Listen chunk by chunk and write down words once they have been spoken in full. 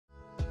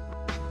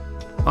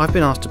I've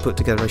been asked to put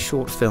together a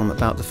short film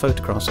about the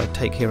photographs I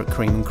take here at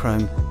Cream and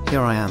Chrome.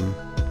 Here I am.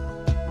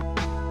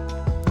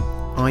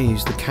 I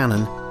use the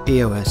Canon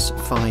EOS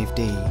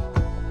 5D.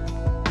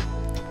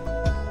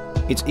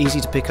 It's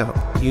easy to pick up,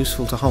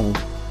 useful to hold,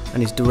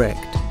 and is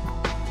direct.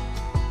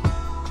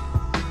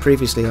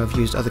 Previously I've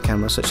used other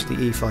cameras such as the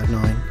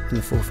E5.9 and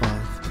the 4.5.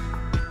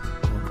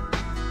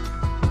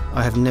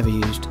 I have never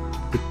used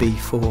the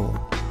B4.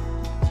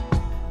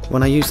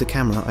 When I use the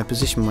camera, I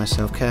position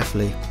myself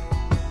carefully.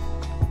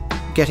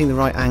 Getting the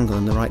right angle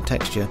and the right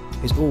texture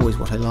is always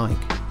what I like.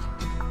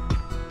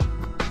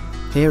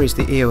 Here is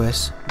the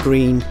EOS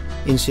green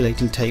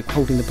insulating tape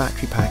holding the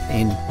battery pack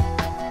in.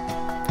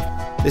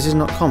 This is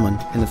not common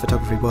in the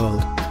photography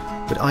world,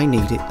 but I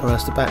need it or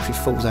else the battery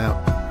falls out.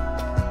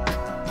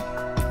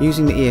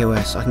 Using the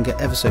EOS, I can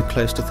get ever so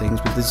close to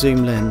things with the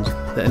zoom lens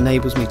that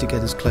enables me to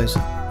get as close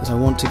as I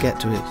want to get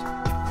to it.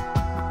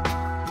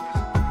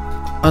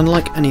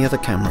 Unlike any other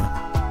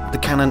camera, the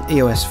Canon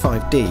EOS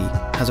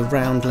 5D has a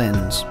round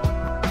lens.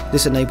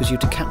 This enables you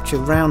to capture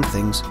round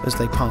things as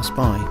they pass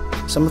by,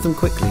 some of them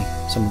quickly,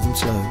 some of them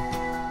slow.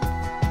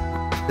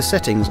 The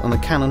settings on the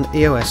Canon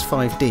EOS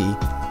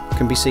 5D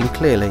can be seen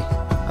clearly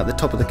at the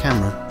top of the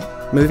camera.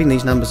 Moving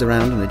these numbers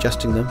around and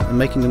adjusting them and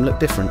making them look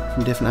different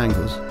from different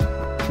angles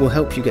will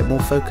help you get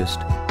more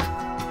focused.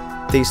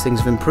 These things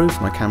have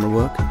improved my camera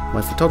work,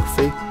 my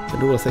photography,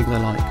 and all the things I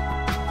like.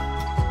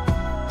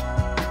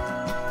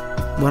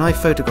 When I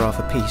photograph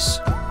a piece,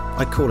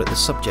 I call it the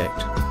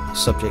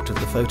subject of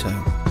the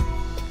photo.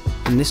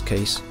 In this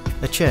case,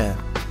 a chair.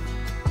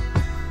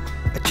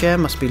 A chair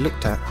must be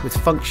looked at with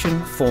function,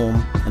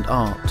 form and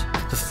art,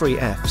 the 3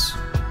 Fs.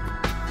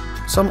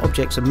 Some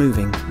objects are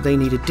moving, they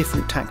need a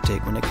different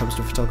tactic when it comes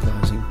to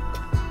photographing.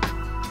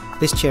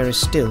 This chair is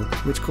still,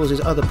 which causes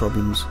other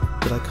problems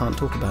that I can't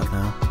talk about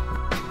now.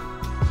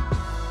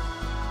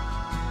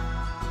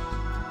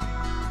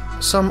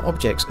 Some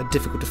objects are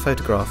difficult to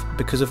photograph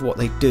because of what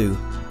they do.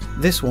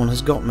 This one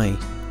has got me.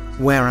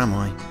 Where am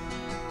I?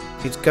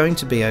 It's going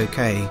to be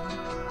okay.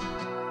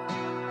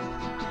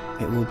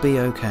 It will be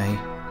okay.